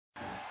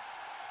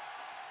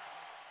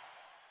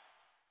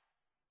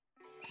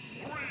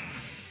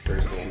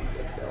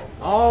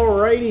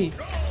Alrighty.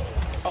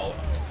 Oh,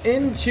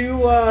 into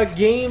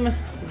game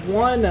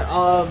one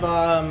of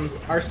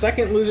our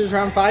second Losers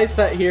Round 5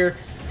 set here.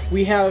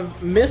 We have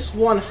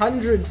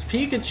Miss100's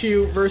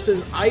Pikachu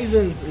versus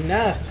Aizen's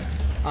Ness.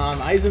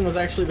 Aizen was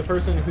actually the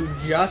person who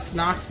just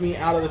knocked me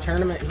out of the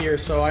tournament here,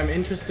 so I'm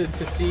interested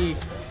to see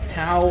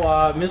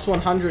how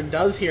Miss100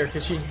 does here,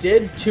 because she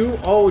did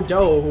 2-0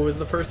 DOJO, who was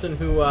the person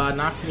who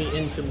knocked me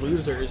into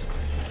losers.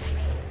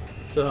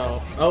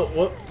 So, oh,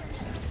 whoop.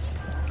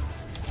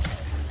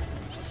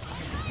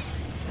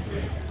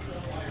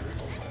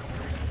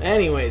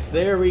 Anyways,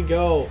 there we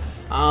go.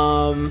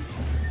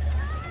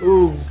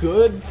 Ooh,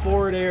 good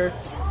forward air.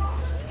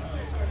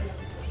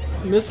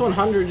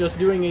 Miss100 just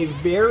doing a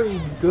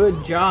very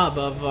good job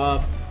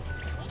of,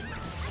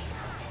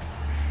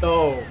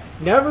 oh,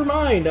 never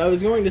mind. I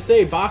was going to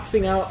say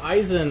boxing out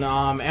Aizen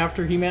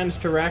after he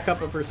managed to rack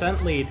up a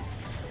 % lead.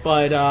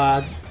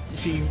 But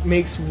she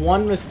makes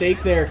one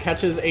mistake there,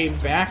 catches a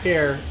back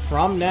air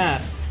from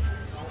Ness.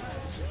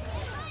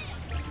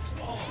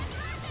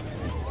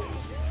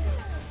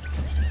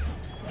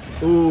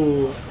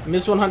 Ooh,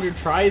 Miss100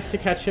 tries to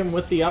catch him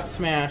with the up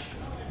smash.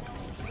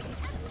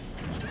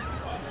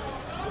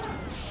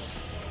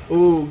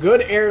 Ooh,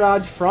 good air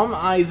dodge from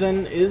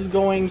Aizen is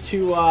going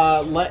to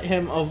let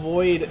him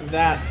avoid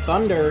that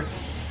thunder.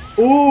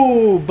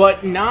 Ooh,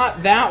 but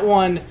not that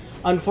one.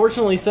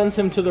 Unfortunately sends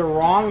him to the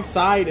wrong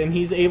side, and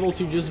he's able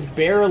to just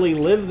barely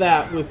live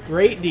that with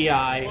great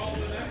DI.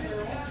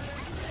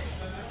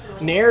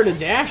 Nair to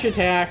dash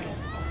attack.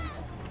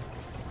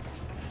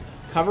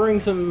 Covering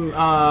some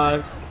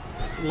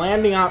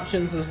landing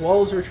options as well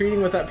as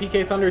retreating with that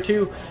PK Thunder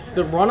 2.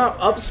 The run-up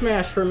up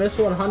smash for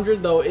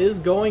Miss100 though is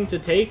going to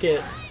take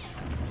it.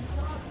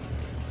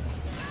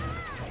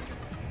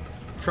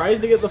 Tries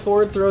to get the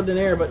forward throw to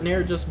Nair, but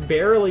Nair just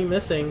barely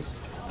missing.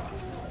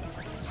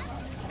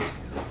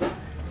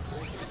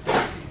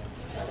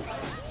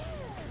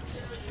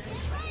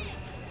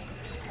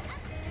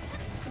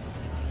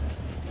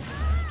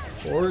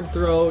 Forward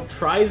throw,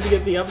 tries to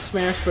get the up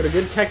smash, but a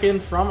good tech in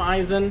from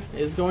Aizen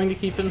is going to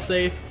keep him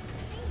safe.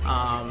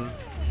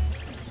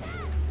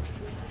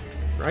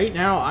 Right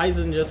now,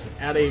 Aizen just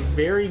at a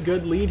very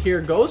good lead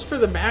here. Goes for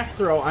the back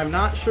throw. I'm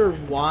not sure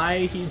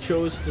why he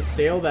chose to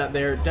stale that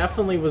there.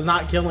 Definitely was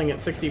not killing at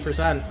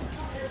 60%.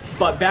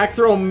 But back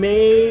throw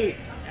may...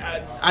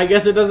 I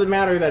guess it doesn't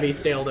matter that he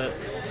staled it.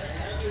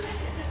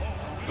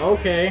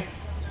 Okay.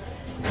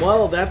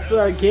 Well, that's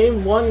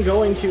game one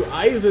going to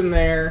Aizen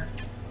there.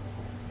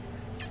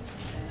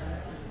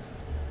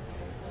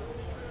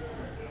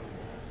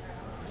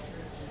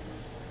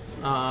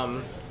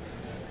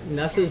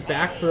 Ness's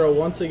back throw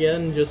once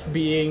again just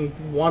being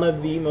one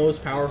of the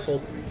most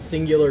powerful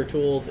singular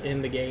tools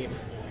in the game.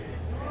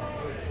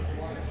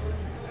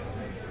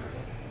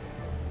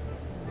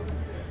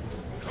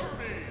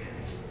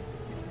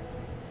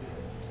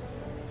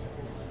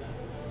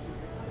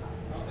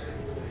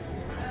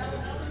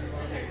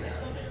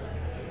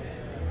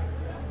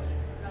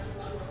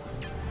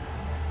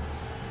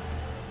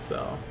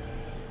 So,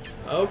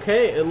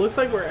 okay, it looks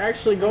like we're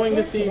actually going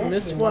to see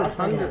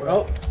Miss100.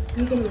 Oh.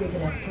 You can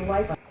reconnect to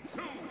Wi-Fi.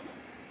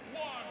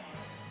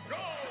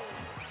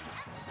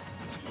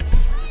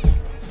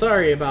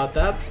 Sorry about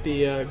that.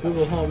 The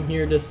Google Home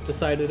here just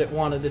decided it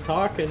wanted to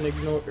talk and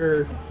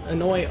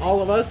annoy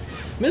all of us.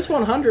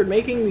 Miss100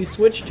 making the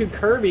switch to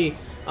Kirby.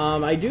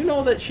 I do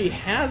know that she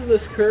has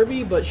this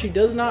Kirby, but she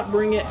does not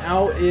bring it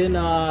out in.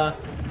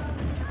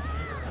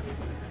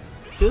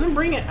 She doesn't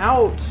bring it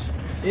out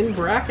in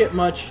bracket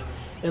much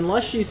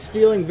unless she's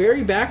feeling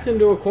very backed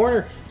into a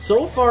corner.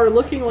 So far,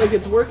 looking like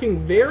it's working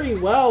very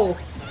well.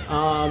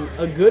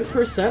 A good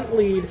 %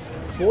 lead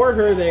for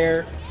her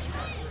there.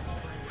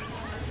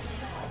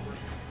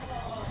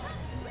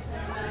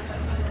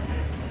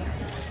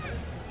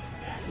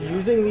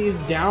 Using these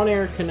down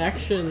air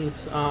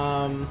connections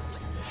to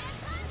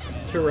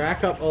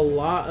rack up a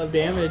lot of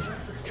damage.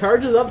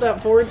 Charges up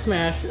that forward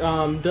smash.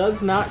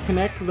 Does not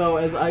connect though,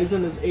 as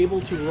Aizen is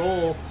able to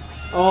roll.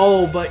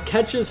 Oh, but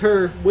catches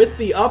her with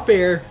the up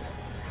air.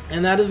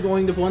 And that is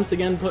going to once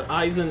again put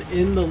Aizen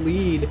in the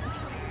lead.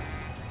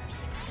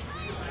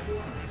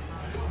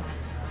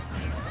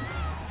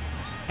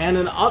 And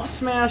an up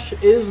smash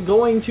is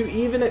going to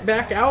even it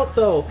back out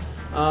though.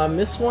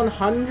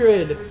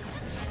 Miss100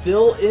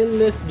 still in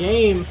this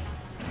game.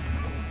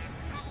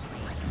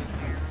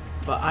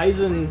 But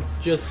Aizen's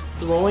just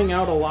throwing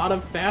out a lot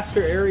of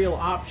faster aerial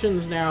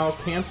options now,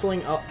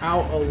 canceling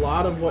out a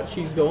lot of what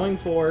she's going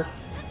for.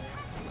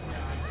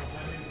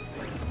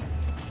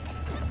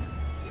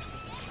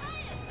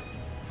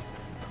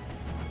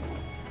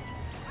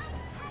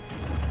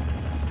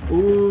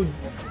 Ooh,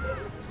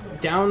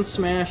 down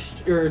smash,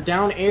 or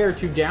down air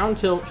to down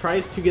tilt,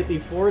 tries to get the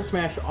forward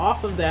smash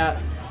off of that.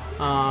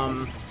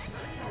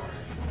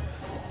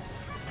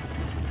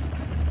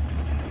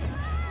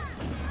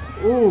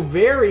 Ooh,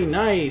 very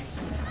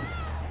nice.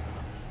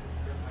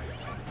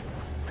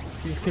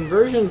 These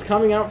conversions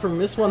coming out from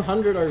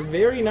Miss100 are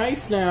very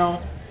nice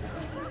now.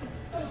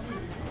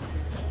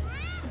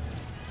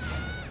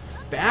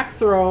 Back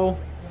throw.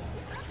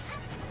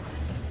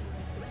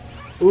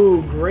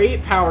 Ooh,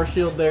 great power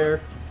shield there.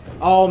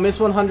 Oh,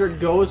 Miss100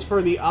 goes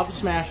for the up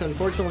smash,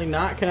 unfortunately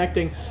not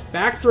connecting.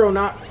 Back throw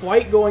not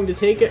quite going to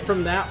take it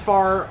from that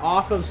far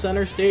off of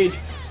center stage.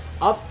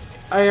 Up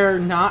air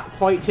not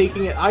quite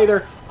taking it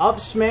either. Up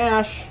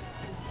smash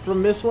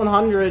from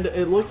Miss100.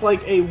 It looked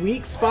like a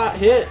weak spot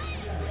hit.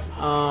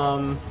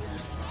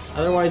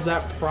 Otherwise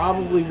that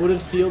probably would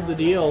have sealed the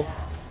deal.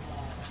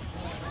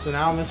 So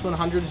now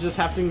Miss100 is just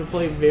having to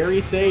play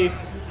very safe.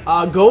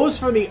 Goes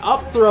for the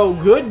up throw.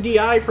 Good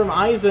DI from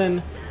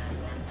Aizen.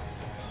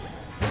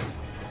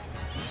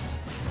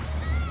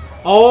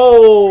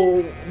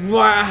 Oh,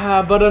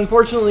 wow, but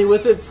unfortunately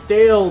with it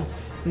staled,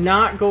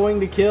 not going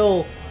to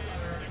kill.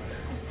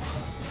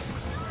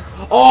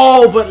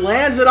 Oh, but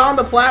lands it on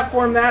the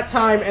platform that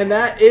time, and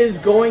that is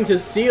going to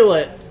seal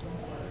it.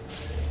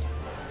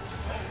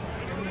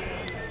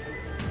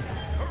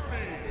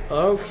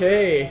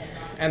 Okay,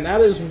 and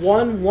that is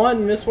 1-1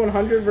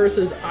 Miss100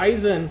 versus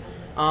Aizen.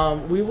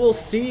 We will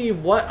see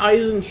what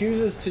Aizen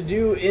chooses to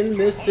do in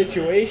this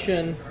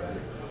situation.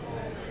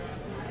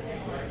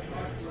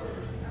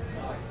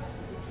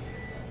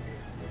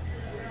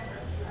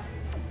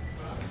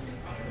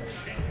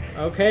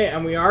 Okay,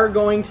 and we are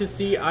going to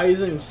see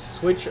Aizen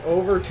switch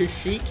over to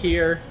Sheik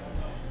here.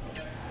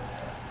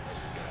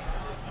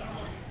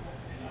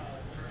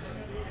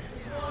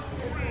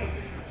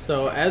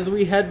 So as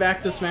we head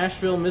back to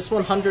Smashville,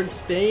 Miss100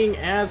 staying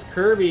as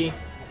Kirby.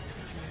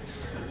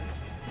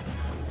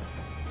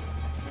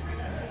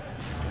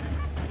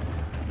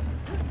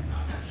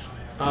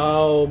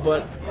 Oh,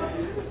 but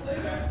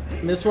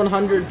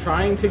Miss100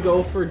 trying to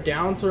go for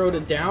down throw to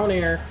down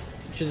air,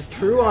 which is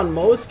true on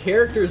most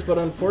characters, but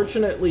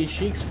unfortunately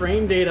Sheik's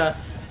frame data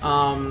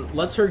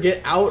lets her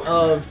get out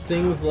of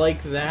things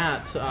like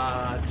that,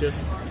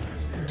 just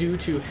due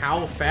to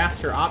how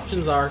fast her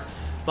options are.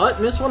 But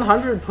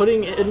Miss100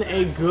 putting in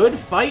a good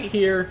fight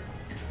here,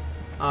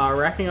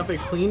 racking up a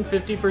clean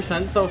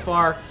 50% so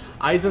far.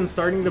 Aizen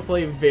starting to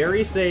play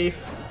very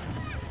safe.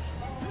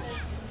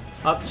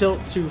 Up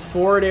tilt to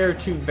forward air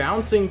to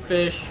bouncing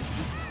fish.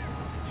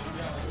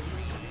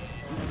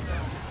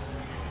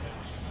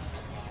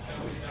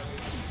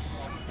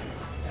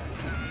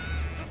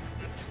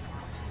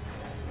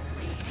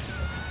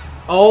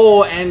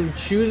 Oh, and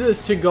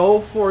chooses to go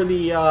for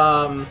the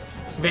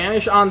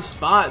vanish on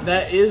spot.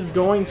 That is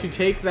going to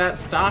take that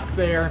stock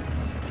there.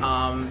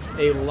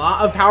 A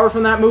lot of power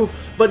from that move,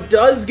 but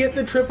does get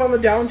the trip on the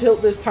down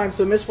tilt this time,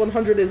 so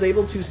Miss100 is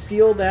able to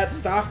seal that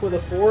stock with a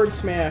forward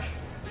smash.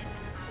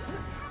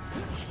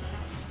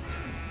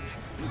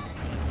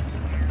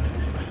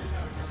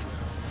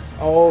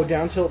 Oh,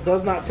 down tilt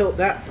does not tilt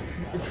that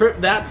trip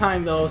that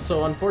time though,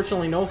 so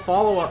unfortunately no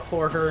follow-up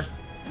for her.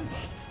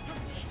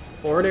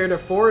 Forward air to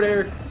forward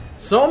air.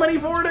 So many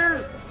forward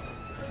airs!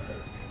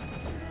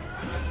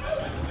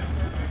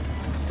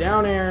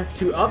 Down air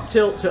to up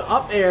tilt to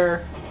up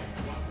air.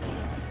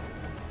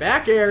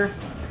 Back air.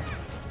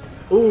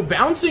 Ooh,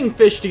 bouncing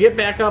fish to get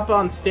back up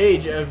on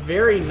stage. A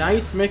very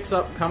nice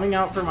mix-up coming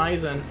out from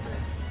Aizen.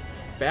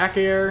 Back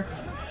air.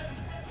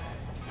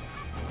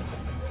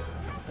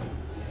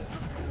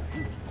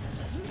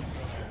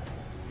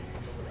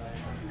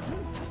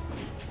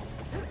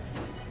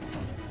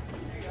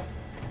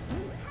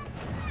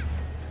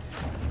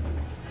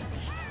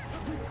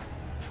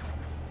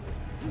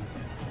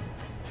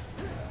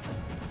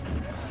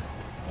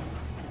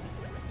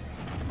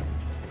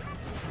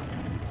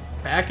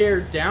 Back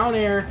air, down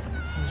air,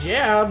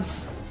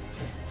 jabs.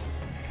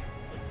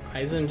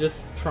 Aizen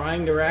just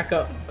trying to rack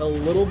up a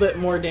little bit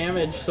more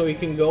damage so he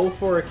can go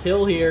for a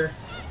kill here.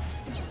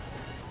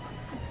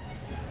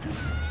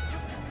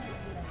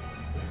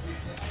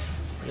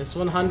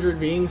 Miss100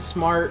 being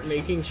smart,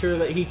 making sure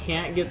that he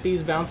can't get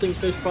these bouncing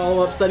fish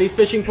follow-ups that he's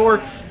fishing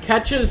for.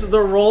 Catches the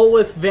roll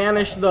with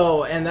Vanish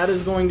though, and that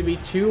is going to be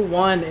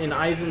 2-1 in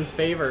Aizen's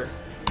favor.